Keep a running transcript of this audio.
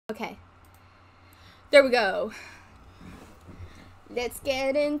Okay. There we go. Let's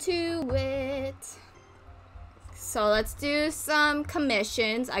get into it. So let's do some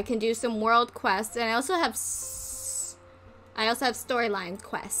commissions. I can do some world quests, and I also have storyline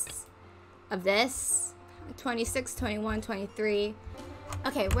quests of this. 26, 21, 23.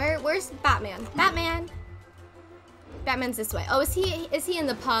 Okay, where's Batman? Batman's this way. Oh, is he in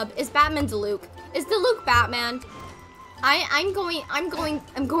the pub? Is Batman Diluc? Is Diluc Batman? I'm going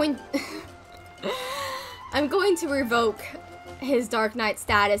I'm going to revoke his Dark Knight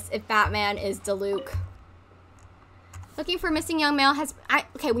status if Batman is Diluc. Looking for missing young male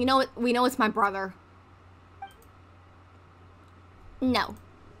okay, we know it's my brother. No.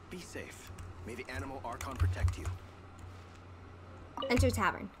 Be safe. May the animal Archon protect you. Enter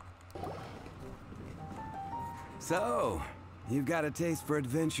tavern. So, you've got a taste for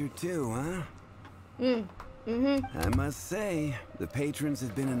adventure too, huh? I must say, the patrons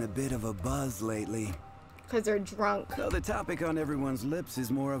have been in a bit of a buzz lately. Because they're drunk. Though the topic on everyone's lips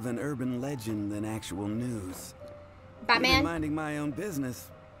is more of an urban legend than actual news. Batman? Even minding my own business,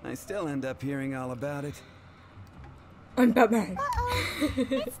 I still end up hearing all about it. I'm Batman. Uh-oh.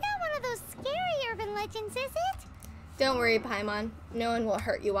 It's not one of those scary urban legends, is it? Don't worry, Paimon. No one will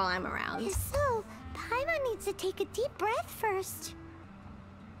hurt you while I'm around. So, Paimon needs to take a deep breath first.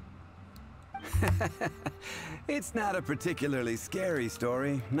 It's not a particularly scary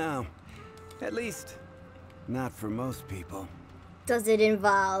story, no. At least, not for most people. Does it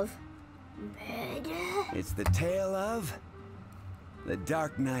involve murder? It's the tale of the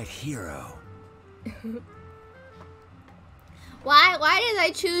Dark Knight hero. Why did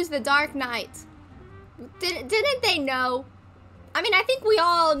I choose the Dark Knight? Didn't they know? I mean, I think we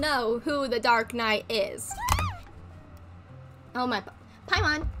all know who the Dark Knight is. Oh my,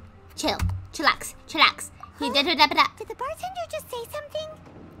 Paimon, chill, chillax. He did it. Did the bartender just say something?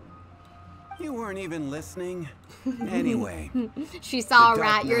 You weren't even listening. Anyway. She saw a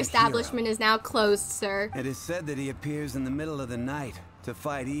rat. Your establishment is now closed, sir. It is said that he appears in the middle of the night to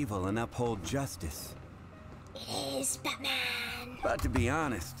fight evil and uphold justice. It is Batman. But to be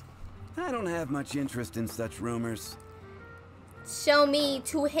honest, I don't have much interest in such rumors. Show me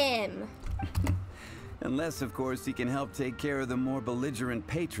to him. Unless, of course, he can help take care of the more belligerent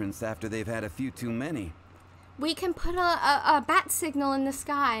patrons after they've had a few too many. We can put a bat signal in the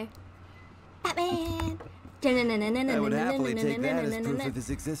sky. Batman. I would happily take that as proof of his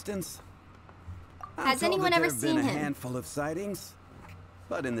existence. Has anyone ever seen him? There have been a handful of sightings,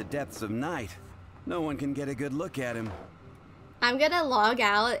 but in the depths of night, no one can get a good look at him. I'm gonna log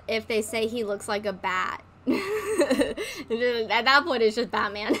out if they say he looks like a bat. At that point, it's just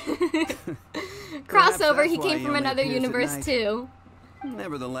Batman. Crossover, he came from another universe too.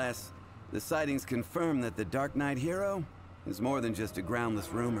 Nevertheless, the sightings confirm that the Dark Knight hero is more than just a groundless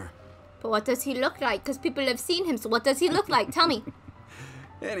rumor. But what does he look like? Because people have seen him, so what does he look like? Tell me.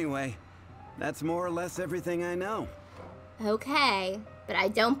 Anyway, that's more or less everything I know. Okay, but I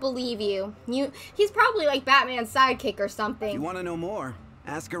don't believe you. He's probably like Batman's sidekick or something. If you want to know more,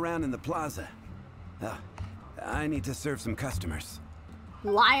 ask around in the plaza. I need to serve some customers.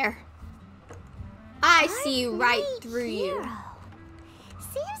 Liar. I see right through you.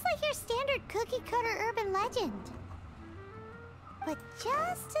 Seems like your standard cookie-cutter urban legend. But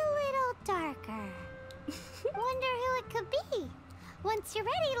just a little darker. Wonder who it could be. Once you're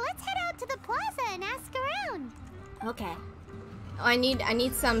ready, let's head out to the plaza and ask around. Okay. Oh, I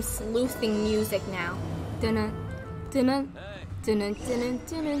need some sleuthing music now. Dunna, dunna, dunna, dunna,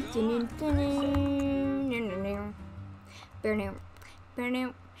 dunna, dunna, dunna. Burnout,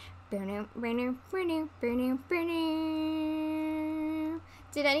 burnout, burnout, burnout, burnout, burnout, burnout.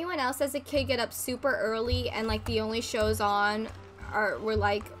 Did anyone else as a kid get up super early and like the only shows on were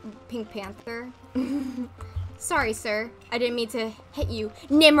like Pink Panther? Sorry, sir. I didn't mean to hit you,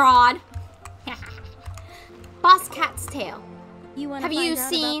 Nimrod. Boss Cat's Tail. Have you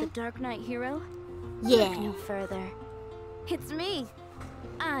seen the Dark Knight hero? Yeah. Look no further. It's me.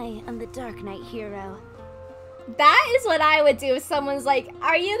 I am the Dark Knight hero. That is what I would do if someone's like,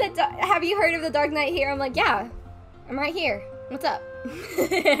 have you heard of the Dark Knight hero? I'm like, yeah, I'm right here. What's up?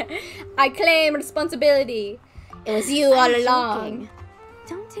 I claim responsibility. It was you all along.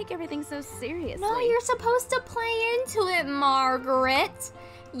 Don't take everything so seriously. No, you're supposed to play into it, Margaret.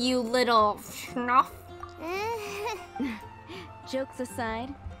 You little schnuff. Jokes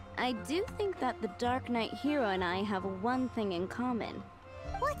aside, I do think that the Dark Knight hero and I have one thing in common.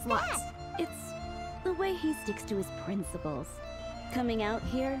 What's that? It's the way he sticks to his principles. Coming out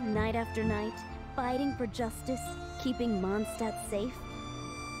here night after night, fighting for justice, keeping Mondstadt safe.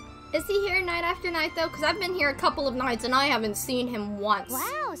 Is he here night after night though? Because I've been here a couple of nights and I haven't seen him once.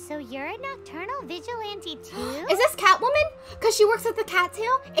 Wow, so you're a nocturnal vigilante too? Is this Catwoman? Because she works at the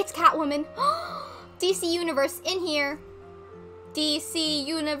Cattail? It's Catwoman. DC Universe in here. DC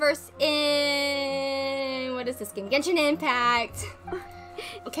Universe in... What is this game? Genshin Impact.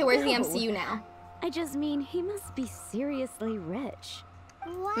 Okay, where's the MCU now? I just mean, he must be seriously rich.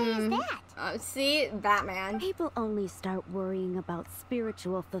 Why is that? See? Batman. People only start worrying about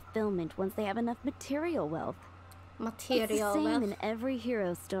spiritual fulfillment once they have enough material wealth. It's the Material same wealth. in every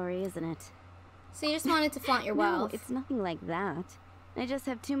hero story, isn't it? So you just wanted to flaunt your No, wealth. it's nothing like that. I just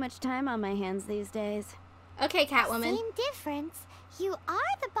have too much time on my hands these days. Okay, Catwoman. Same difference. You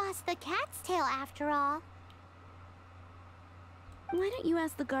are the boss of the Cat's Tail after all. Why don't you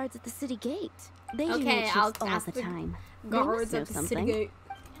ask the guards at the city gate? They do Okay, night I'll shifts all ask the the time. Guards they at must the know city something. gate.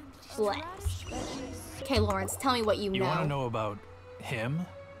 Blech. Okay, Lawrence, tell me what you know. You want to know about him?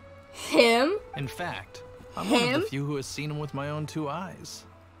 Him? In fact, I'm one Him? of the few who has seen him with my own 2 eyes.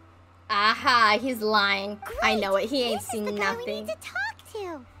 Aha, he's lying. I know it. He ain't This is seen the guy we nothing. need to talk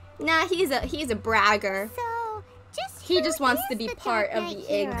to. Nah, he's a bragger. So, He who just wants is to be the part Dark of Knight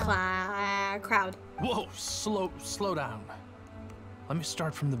the hero? crowd. Whoa, slow down. Let me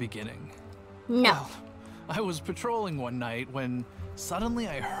start from the beginning. No. Well, I was patrolling one night when suddenly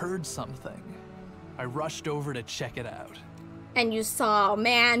I heard something. I rushed over to check it out. And you saw a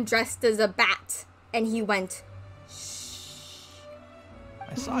man dressed as a bat, and he went.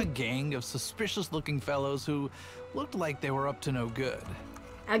 I saw a gang of suspicious-looking fellows who looked like they were up to no good.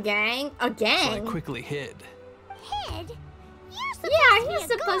 A gang? A So I gang? quickly hid. Hid? You're supposed Yeah, to be he's a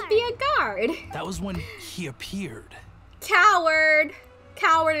supposed to guard. be a guard. That was when he appeared. Coward.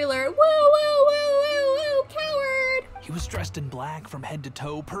 Coward alert. Woo, woo, woo, woo, woo, coward. He was dressed in black from head to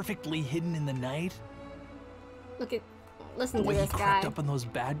toe, perfectly hidden in the night. Listen The to way he this crept guy. up on those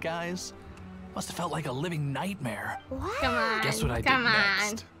bad guys must have felt like a living nightmare. What? Come on. Guess what I Come did on.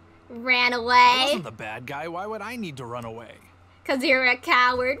 next? Ran I away. wasn't the bad guy. Why would I need to run away? Because you're a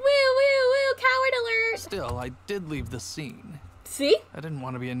coward. Woo, woo, woo, coward alert. Still, I did leave the scene. See? I didn't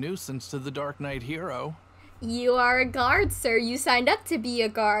want to be a nuisance to the Dark Knight hero. You are a guard, sir. You signed up to be a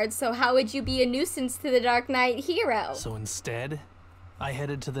guard, so how would you be a nuisance to the Dark Knight hero? So instead, I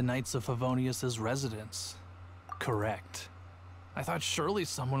headed to the Knights of Favonius' residence. Correct. I thought surely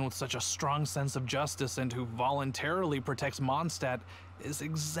someone with such a strong sense of justice and who voluntarily protects Mondstadt is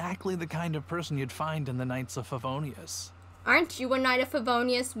exactly the kind of person you'd find in the Knights of Favonius. Aren't you a Knight of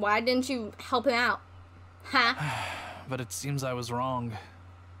Favonius? Why didn't you help him out? Huh? But it seems I was wrong.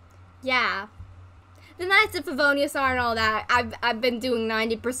 Yeah. The Knights of Favonius aren't all that. I've been doing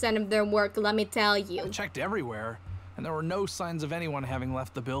 90% of their work, let me tell I you. checked everywhere, and there were no signs of anyone having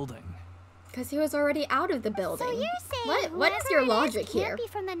left the building. Because he was already out of the building. So you're saying What is your whoever it logic is here? can't be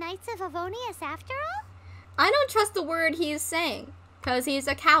from the Knights of Favonius after all? I don't trust the word he's saying. Because he's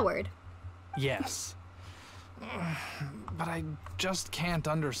a coward. Yes. But I just can't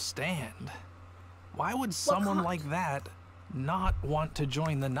understand. Why would someone like that not want to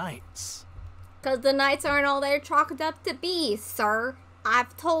join the Knights? Because the Knights aren't all they're chalked up to be, sir.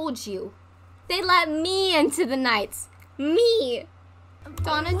 I've told you. They let me into the Knights. Me!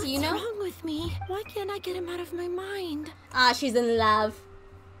 Donna, do you know? What's wrong with me? Why can't I get him out of my mind? Ah, she's in love.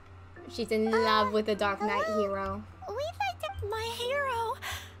 She's in love with the Dark Knight hero. We'd like to... My hero!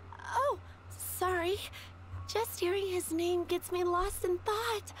 Oh, sorry. Just hearing his name gets me lost in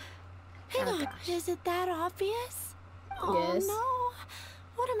thought. Hang Oh, on, gosh. is it that obvious? Oh Yes. no!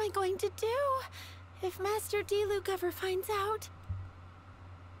 What am I going to do if Master D. Luke ever finds out?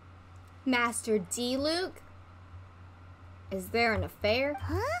 Master D. Luke? Is there an affair?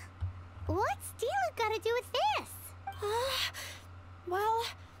 Huh? What's Steeluk got to do with this? Well,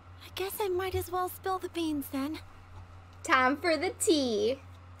 I guess I might as well spill the beans then. Time for the tea.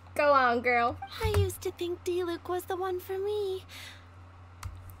 Go on, girl. I used to think D. Luke was the one for me.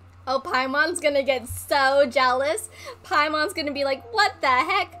 Oh, Paimon's gonna get so jealous. Paimon's gonna be like, what the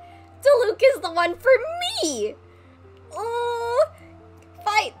heck? Diluc is the one for me! Oh,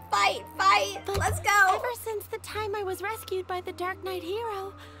 fight, fight, fight. But Let's go. Ever since the time I was rescued by the Dark Knight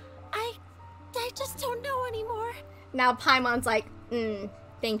hero, I just don't know anymore. Now Paimon's like,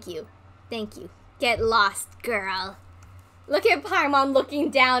 thank you. Thank you. Get lost, girl. Look at Paimon looking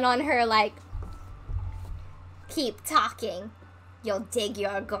down on her like, keep talking. You'll dig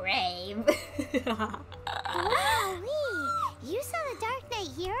your grave. Wowee! You saw the Dark Knight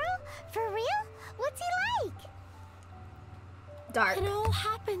hero? For real? What's he like? Dark. It all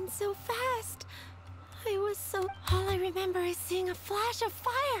happened so fast. All I remember is seeing a flash of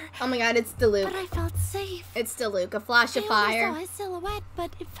fire. Oh my god, it's Diluc. But I felt safe. It's Diluc, a flash of fire. I only saw his silhouette,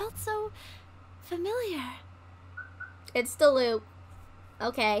 but it felt so familiar. It's Diluc.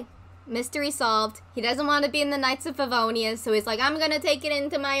 Okay. Mystery solved. He doesn't want to be in the Knights of Favonia, so he's like, I'm gonna take it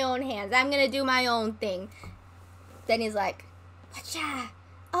into my own hands. I'm gonna do my own thing. Then he's like, whatcha?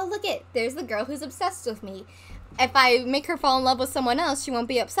 Oh, look it. There's the girl who's obsessed with me. If I make her fall in love with someone else, she won't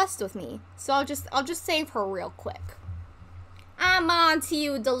be obsessed with me. So I'll just save her real quick. I'm on to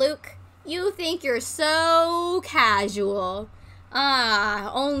you, Diluc. You think you're so casual. Ah,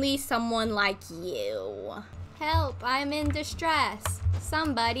 only someone like you. Help, I'm in distress.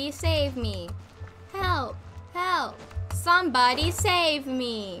 Somebody save me. Help, help. Somebody save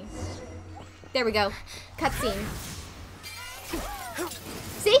me. There we go. Cutscene.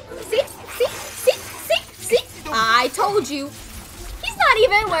 See? See? See? See? See? See? I told you. He's not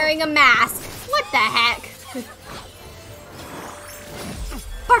even wearing a mask. What the heck?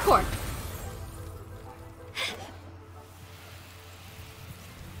 Parkour.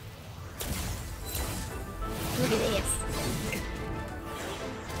 Look at this.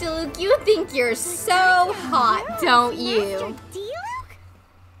 Diluc, you think you're so hot, don't you?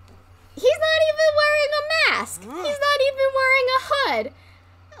 He's not even wearing a mask. He's not even wearing a hood.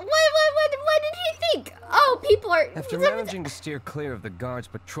 What did he think? Oh, people are... After managing to steer clear of the guards'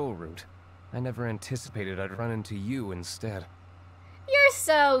 patrol route, I never anticipated I'd run into you instead. You're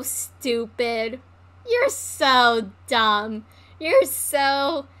so stupid. You're so dumb. You're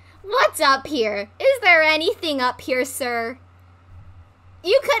so... What's up here? Is there anything up here, sir?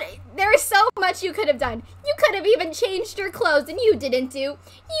 You could... There's so much you could have done. You could have even changed your clothes, and you didn't do.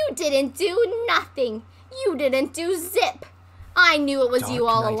 You didn't do nothing. You didn't do zip. I knew it was you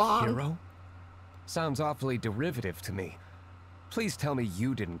all along. Hero? Sounds awfully derivative to me. Please tell me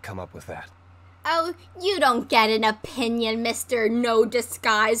you didn't come up with that. Oh, you don't get an opinion, Mr. No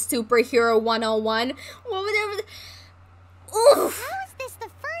Disguise Superhero 101. Oof. How is this the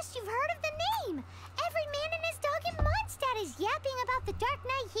first you've heard of the name? Every man and his dog in Mondstadt is yapping about the Dark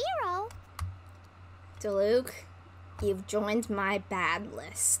Knight Hero. Diluc, you've joined my bad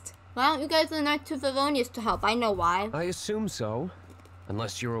list. Why don't you go to the Knights of Favonius to help? I know why. I assume so.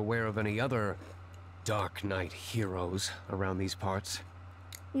 Unless you're aware of any other Dark Knight heroes around these parts.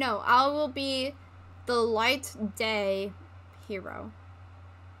 No, I will be the Light Day hero.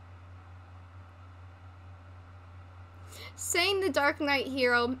 Saying the Dark Knight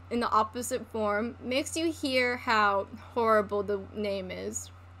hero in the opposite form makes you hear how horrible the name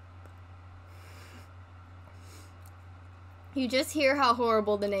is. You just hear how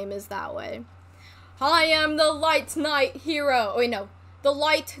horrible the name is that way. I am the Light Knight hero. Oh, wait, no. The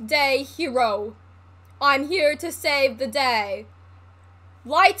Light Day hero. I'm here to save the day.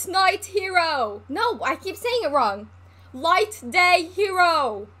 Light Knight hero. No, I keep saying it wrong. Light Day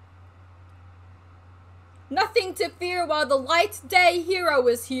hero. Nothing to fear while the Light Day hero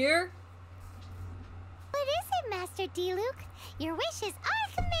is here. What is it, Master Diluc? Your wish is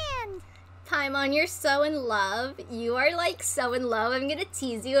our command. Paimon, you're so in love. You are like so in love. I'm gonna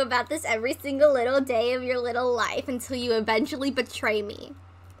tease you about this every single little day of your little life until you eventually betray me.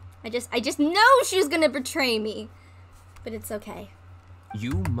 I just know she's gonna betray me. But it's okay.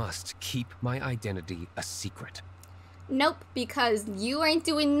 You must keep my identity a secret. Nope, because you ain't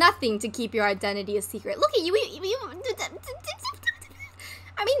doing nothing to keep your identity a secret. Look at you.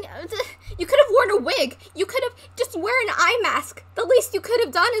 I mean, you could have worn a wig. You could have just wear an eye mask. The least you could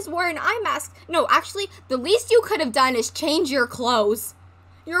have done is wear an eye mask. No, actually, the least you could have done is change your clothes.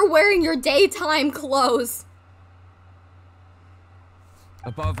 You're wearing your daytime clothes.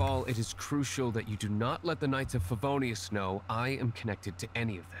 Above all, it is crucial that you do not let the Knights of Favonius know I am connected to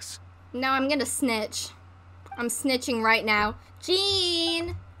any of this. Now I'm gonna snitch. I'm snitching right now.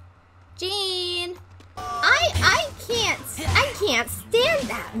 Gene! Gene! I can't stand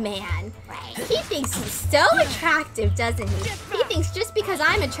that man. He thinks he's so attractive, doesn't he? He thinks just because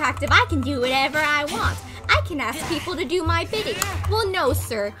I'm attractive, I can do whatever I want. I can ask people to do my bidding. Well, no,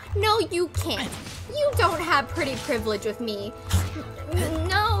 sir. No, you can't. You don't have pretty privilege with me.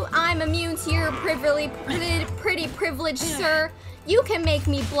 No, I'm immune to your pretty privilege, sir. You can make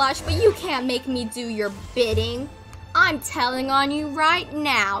me blush, but you can't make me do your bidding. I'm telling on you right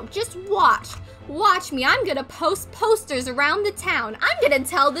now. Just watch. Watch me. I'm gonna post posters around the town. I'm gonna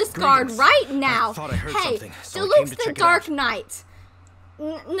tell this guard right now. I thought I heard hey, something, so I came to Diluc's the check it Dark out. Knight.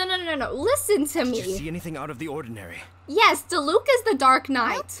 No. Listen to me. Did you see anything out of the ordinary? Yes, Diluc is the Dark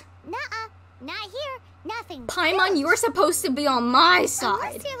Knight. Nuh-uh. Not here. Nothing. Paimon, you're supposed to be on my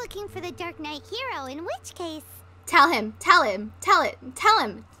side. Unless you're looking for the Dark Knight hero, in which case... Tell him.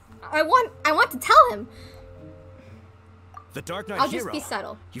 I want to tell him. The Dark Knight I'll hero. just be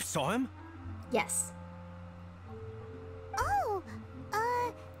subtle. You saw him? Yes. Oh,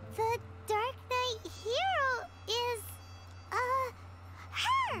 the Dark Knight hero is,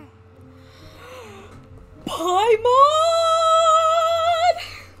 her. Paimon!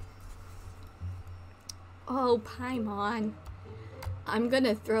 Oh, Paimon. I'm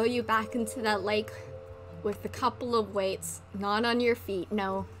gonna throw you back into that lake with a couple of weights, not on your feet.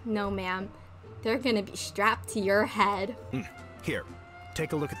 No, ma'am. They're gonna be strapped to your head. Here,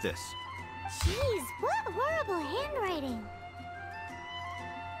 take a look at this. Jeez, what horrible handwriting.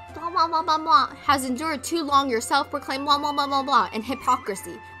 Blah, blah, blah, blah, blah. Has endured too long your self-proclaimed blah, blah, blah, blah, blah, and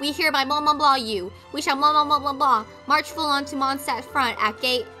hypocrisy. We hereby blah, blah, blah you. We shall blah, blah, blah, blah, blah. March full on to Mondstadt's front at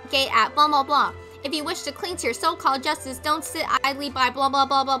gate at blah, blah, blah. If you wish to cling to your so-called justice, don't sit idly by blah, blah,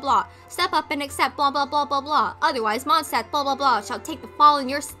 blah, blah, blah. Step up and accept blah, blah, blah, blah, blah. Otherwise, Mondstadt blah, blah, blah shall take the fall in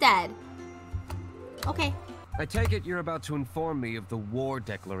your stead. Okay. I take it you're about to inform me of the war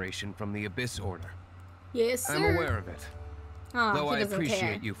declaration from the Abyss Order. Yes, sir. I'm aware of it. Oh, Though he I doesn't appreciate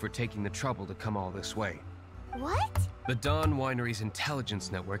care. you for taking the trouble to come all this way. What? The Dawn Winery's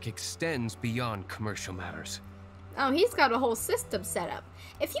intelligence network extends beyond commercial matters. Oh, he's got a whole system set up.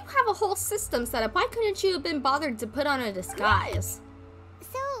 If you have a whole system set up, why couldn't you have been bothered to put on a disguise?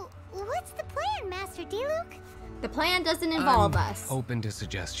 So, what's the plan, Master D-Luke? The plan doesn't involve I'm us. open to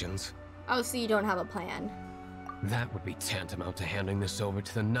suggestions. Oh, so you don't have a plan. That would be tantamount to handing this over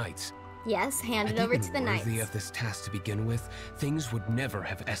to the Knights. Yes, hand Had it they over been to the worthy Knights. of this task to begin with, things would never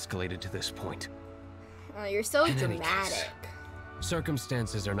have escalated to this point. Oh, you're so In any dramatic. case,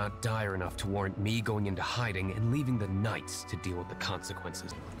 circumstances are not dire enough to warrant me going into hiding and leaving the Knights to deal with the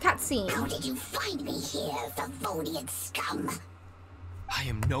consequences. Cutscene. How did you find me here, Favonian scum? I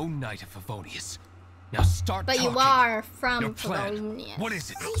am no Knight of Favonius. Now start But talking. you are from Your plan. Favonius. What is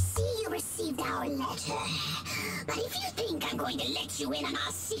it? I see you received our letter. But if you think I'm going to let you in on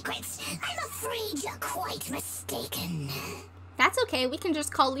our secrets, I'm afraid you're quite mistaken. That's okay. We can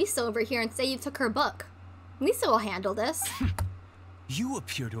just call Lisa over here and say you took her book. Lisa will handle this. You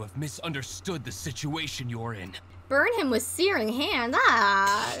appear to have misunderstood the situation you're in. Burn him with searing hand.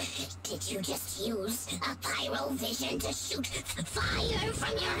 Ah. Did you just use a pyrovision to shoot fire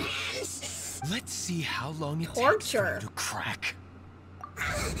from your hands? Let's see how long it Torture. takes for you to crack.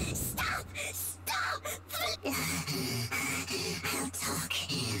 Stop! Stop! I'll talk.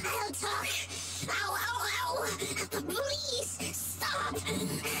 I'll talk. Ow, ow, ow! Please, stop!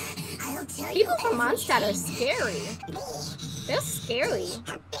 I'll tell People you from Mondstadt are everything. scary. They're scary.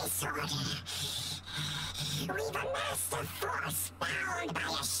 Abyss Order. We've a master force bound by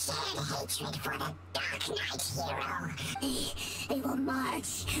a shared hatred for the Dark Knight hero. They will march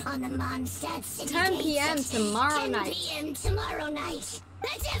on the Mondstadt city 10 gates p.m. at tomorrow 10 night. p.m. tomorrow night.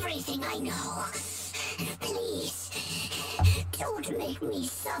 That's everything I know. Please, don't make me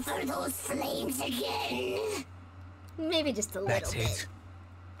suffer those flames again. Maybe just a little That's bit. it.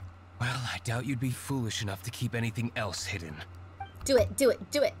 Well, I doubt you'd be foolish enough to keep anything else hidden. Do it, do it,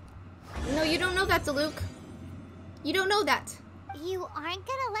 do it. No, you don't know that, Luke. You don't know that. You aren't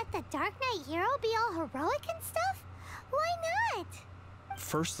gonna let the Dark Knight hero be all heroic and stuff? Why not?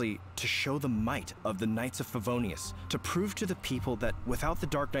 Firstly, to show the might of the Knights of Favonius, to prove to the people that without the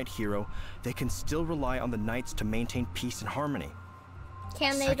Dark Knight hero, they can still rely on the Knights to maintain peace and harmony.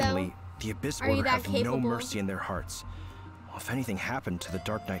 Can they, Secondly, though? the Abyss Are you Order that have no capable? mercy in their hearts. Well, if anything happened to the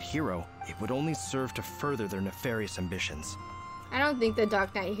Dark Knight hero, it would only serve to further their nefarious ambitions. I don't think the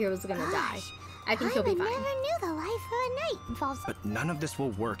Dark Knight hero is gonna die. I think he'll be fine. I never knew the life of a knight involves... But none of this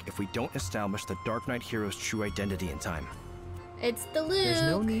will work if we don't establish the Dark Knight hero's true identity in time. It's the Luke. There's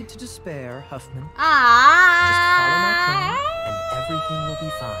no need to despair, Huffman. Ah. Just follow my plan, and everything will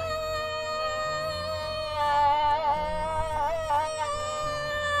be fine.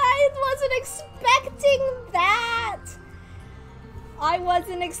 I wasn't expecting that. I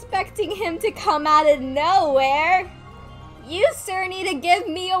wasn't expecting him to come out of nowhere. You, sir, need to give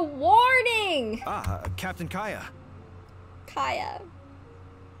me a warning. Ah, Captain Kaya. Kaya.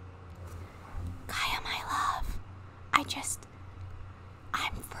 Kaya, my love.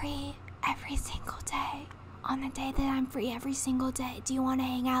 I'm free every single day. On the day that I'm free every single day. Do you want to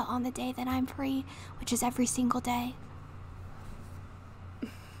hang out on the day that I'm free, which is every single day?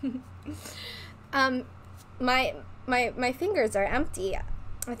 My fingers are empty.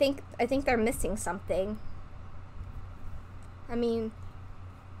 I think they're missing something. I mean,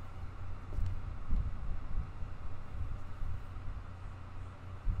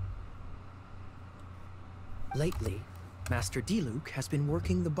 Lately, Master D-Luke has been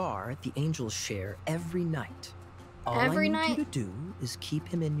working the bar at the Angel's Share every night. All Every I need night? you to do is keep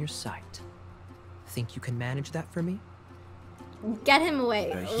him in your sight. Think you can manage that for me? Get him away.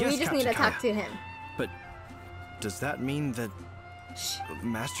 Yes, We just need to Captain talk to him. But does that mean that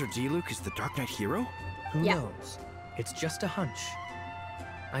Master Diluc is the Dark Knight hero? Who Yeah. knows? It's just a hunch.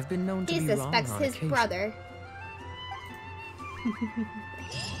 I've been known to He be wrong suspects on his occasion. brother.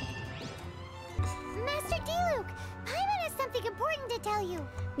 Master Diluc, Paimon has something important to tell you.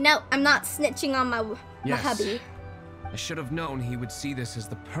 No, I'm not snitching on my Yes. hubby. I should have known he would see this as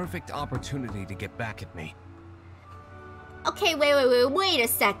the perfect opportunity to get back at me. Okay, wait a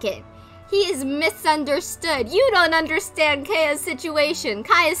second. He is misunderstood. You don't understand Kaya's situation.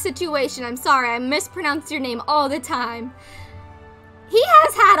 I'm sorry, I mispronounce your name all the time. He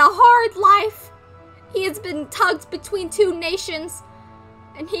has had a hard life. He has been tugged between two nations.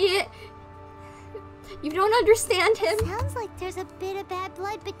 And you don't understand him. Sounds like there's a bit of bad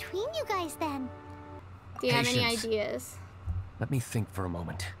blood between you guys then. Do you have any Patience. ideas? Let me think for a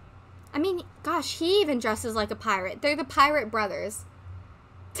moment. I mean, gosh, he even dresses like a pirate. They're the Pirate Brothers.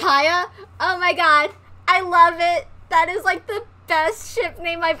 Taya? Oh my god. I love it. That is like the best ship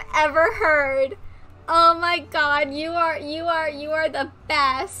name I've ever heard. Oh my god, you are the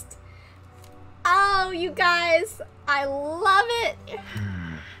best. Oh, you guys, I love it.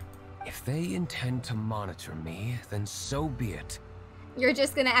 If they intend to monitor me, then so be it. You're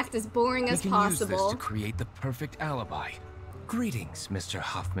just gonna act as boring as We can use possible. this to create the perfect alibi. Greetings, Mr.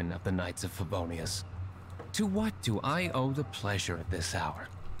 Huffman of the Knights of Favonius. To what do I owe the pleasure at this hour?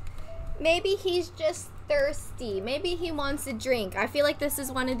 Maybe he's just thirsty. Maybe he wants a drink. I feel like this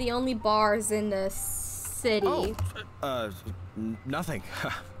is one of the only bars in the city. Nothing.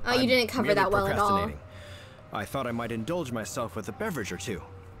 Oh, you didn't cover merely that well at all. procrastinating. I thought I might indulge myself with a beverage or two.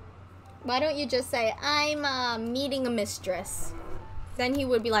 Why don't you just say, I'm meeting a mistress? Then he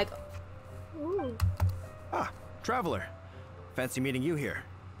would be like, ooh. Ah, traveler. Fancy meeting you here.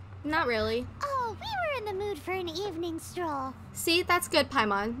 Not really. Oh, we were in the mood for an evening stroll. See, that's good,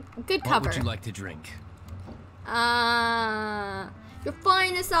 Paimon. Good What cover. would you like to drink? Your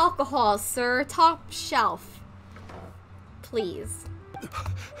finest alcohol, sir. Top shelf. Please.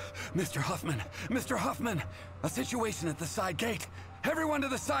 Mr. Huffman! Mr. Huffman! A situation at the side gate! Everyone to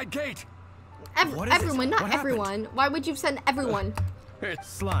the side gate! What is it? Everyone, not What happened? everyone. Why would you send everyone?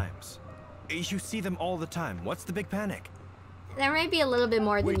 It's slimes. You see them all the time. What's the big panic? There may be a little bit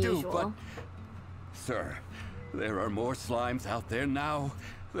more We than do, usual. but... Sir, there are more slimes out there now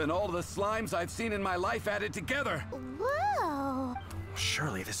than all the slimes I've seen in my life added together. Whoa.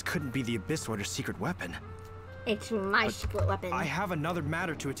 Surely this couldn't be the Abyss Warder's secret weapon. It's my secret weapon. I have another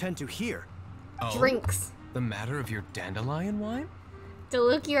matter to attend to here. Oh, Drinks. the matter of your dandelion wine?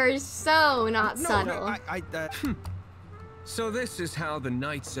 Diluc, you're so not subtle. So this is how the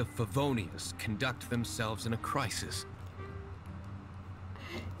Knights of Favonius conduct themselves in a crisis.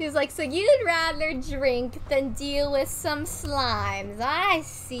 He's like, so you'd rather drink than deal with some slimes. I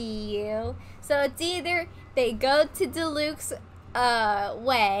see you. So it's either they go to Diluc's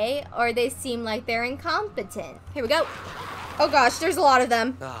way, or they seem like they're incompetent. Here we go. Oh gosh, there's a lot of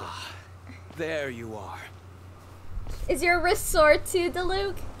them. Ah, there you are. Is your wrist sore too,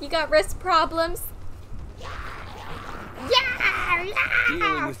 Diluc? You got wrist problems? Yeah!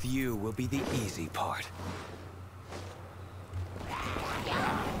 Dealing with you will be the easy part.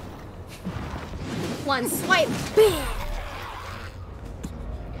 One swipe. Bam!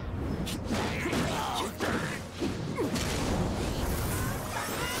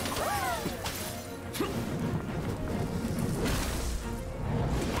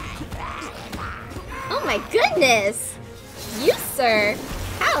 Oh my goodness! You, sir!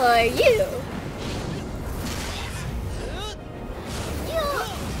 How are you?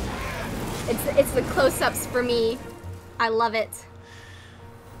 It's the close-ups for me. I love it.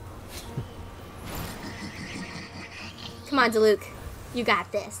 Come on, Diluc. You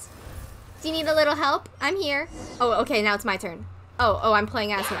got this. Do you need a little help? I'm here. Oh, okay, now it's my turn. Oh, I'm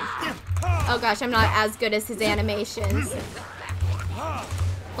playing as him. Oh gosh, I'm not as good as his animations.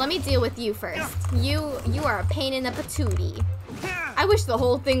 Let me deal with you first. You are a pain in the patootie. I wish the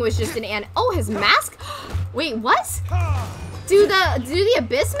whole thing was just an oh, his mask? Wait, what? Do the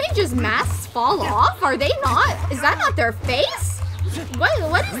Abyss Mage's masks fall off? Are they not? Is that not their face?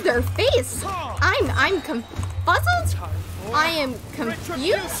 What is their face? I'm confuzzled? I am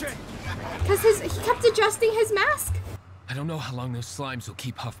confused. Because he kept adjusting his mask. I don't know how long those slimes will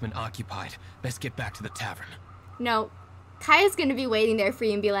keep Huffman occupied. Best get back to the tavern. No. Kaya's gonna be waiting there for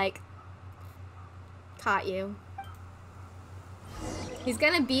you and be like, caught you. He's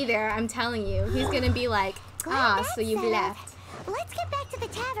gonna be there, I'm telling you. He's gonna be like, so you've left. Let's get back to the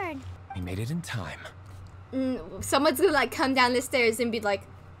tavern. We made it in time. someone's gonna like come down the stairs and be like,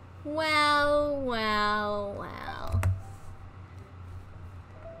 well, well, well.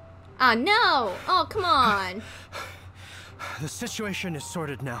 Oh no! Oh, come on. The situation is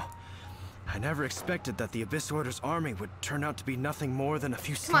sorted now. I never expected that the Abyss Order's army would turn out to be nothing more than a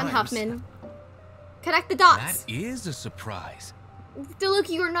few slimes. Come on, Huffman. Connect the dots. That is a surprise. Diluc,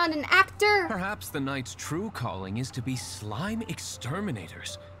 you're not an actor. Perhaps the Knight's true calling is to be slime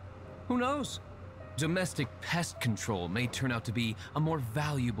exterminators. Who knows? Domestic pest control may turn out to be a more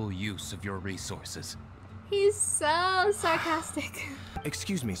valuable use of your resources. He's so sarcastic.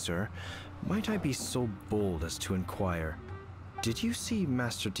 Excuse me, sir. Might I be so bold as to inquire? Did you see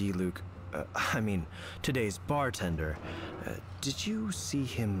Master Diluc, I mean, today's bartender? Did you see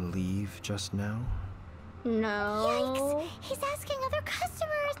him leave just now? No. Yikes! He's asking other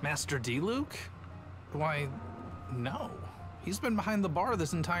customers. Master Diluc? Why, no. He's been behind the bar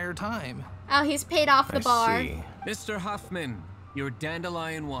this entire time. Oh, he's paid off the bar. See. Mr. Huffman, your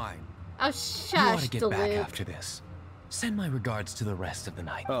dandelion wine. Oh, You shush, ought to get Diluc. back after this. Send my regards to the rest of the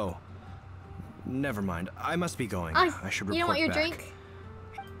night. Oh. Never mind. I must be going. Oh, I should report you don't want your back. drink?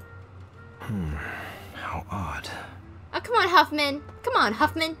 How odd. Oh, come on, Huffman. Come on,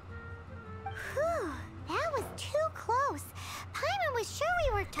 Huffman. Whew, that was too close. Paimon was sure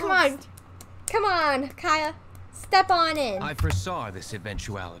we were toast. Come on. Come on, Kaya. Step on in. I foresaw this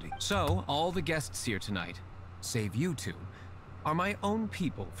eventuality. So, all the guests here tonight, save you two, are my own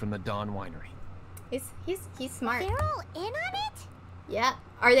people from the Dawn Winery. He's smart. They're all in on it? Yeah.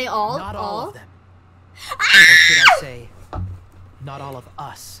 Are they all? Not all of them. Ah! Or should I say, not all of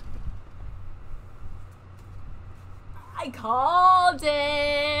us. I called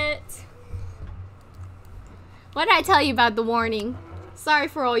it. What did I tell you about the warning? Sorry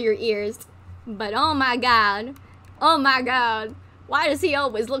for all your ears, but oh my god. Oh my god. Why does he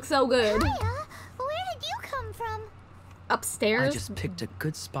always look so good? Kaya, where did you come from? Upstairs? I just picked a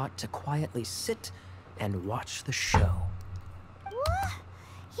good spot to quietly sit and watch the show. What?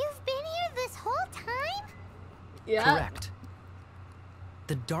 You've been here this whole time? Yeah. Correct.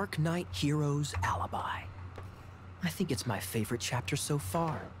 The Dark Knight Hero's Alibi. I think it's my favorite chapter so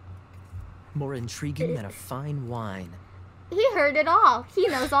far. More intriguing than a fine wine. He heard it all. He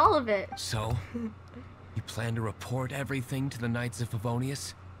knows all of it. So, you plan to report everything to the Knights of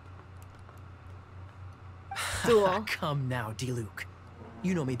Favonius? Duel. Come now, Diluc.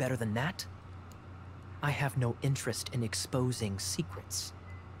 You know me better than that. I have no interest in exposing secrets.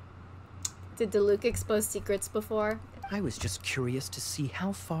 Did Diluc expose secrets before? I was just curious to see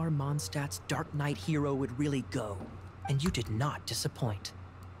how far Mondstadt's Dark Knight hero would really go, and you did not disappoint.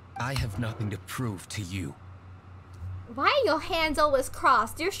 I have nothing to prove to you. Why are your hands always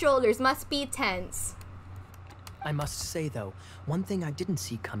crossed? Your shoulders must be tense. I must say, though, one thing I didn't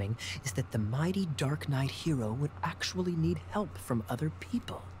see coming is that the mighty Dark Knight hero would actually need help from other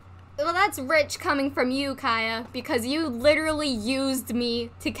people. Well, that's rich coming from you, Kaya, because you literally used me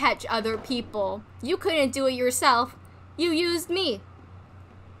to catch other people. You couldn't do it yourself. You used me.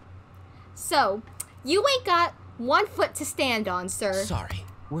 So, you ain't got 1 foot to stand on, sir. Sorry,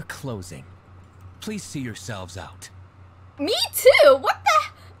 we're closing. Please see yourselves out. Me too? What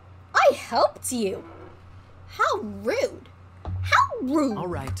the? I helped you. How rude. How rude. All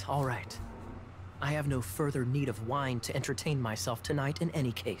right. I have no further need of wine to entertain myself tonight in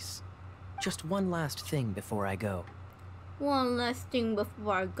any case. Just one last thing before I go. One last thing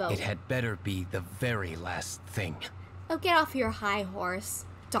before I go. It had better be the very last thing. Oh, get off your high horse,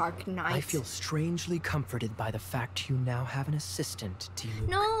 Dark Knight. I feel strangely comforted by the fact you now have an assistant, Diluc.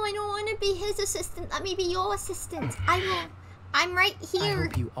 No, I don't want to be his assistant. Let me be your assistant. I'm right here. I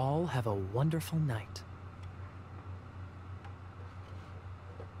hope you all have a wonderful night.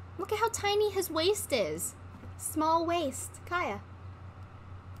 Look at how tiny his waist is. Small waist. Kaya.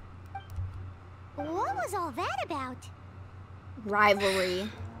 What was all that about? Rivalry.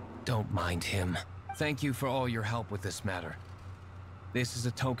 Don't mind him. Thank you for all your help with this matter. This is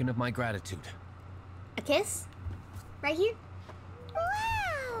a token of my gratitude. A kiss? Right here?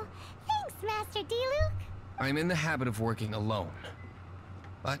 Wow! Thanks, Master Diluc. I'm in the habit of working alone.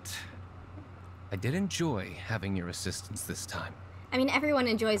 But I did enjoy having your assistance this time. I mean, everyone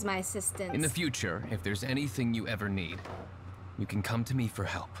enjoys my assistance. In the future, if there's anything you ever need, you can come to me for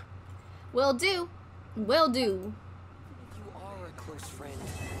help. Will do. Will do. You are a close friend.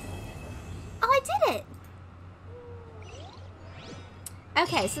 Oh, I did it!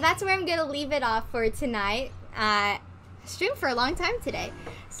 Okay, so that's where I'm gonna leave it off for tonight. Streamed for a long time today.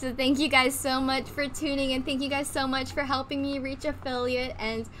 So thank you guys so much for tuning in. Thank you guys so much for helping me reach affiliate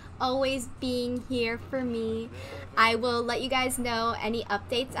and always being here for me. I will let you guys know any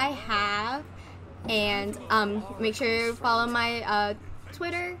updates I have. And make sure you follow my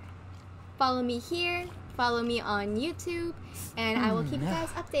Twitter, follow me here, follow me on YouTube, and I will keep you guys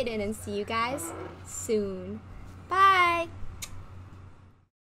updated and see you guys soon. Bye!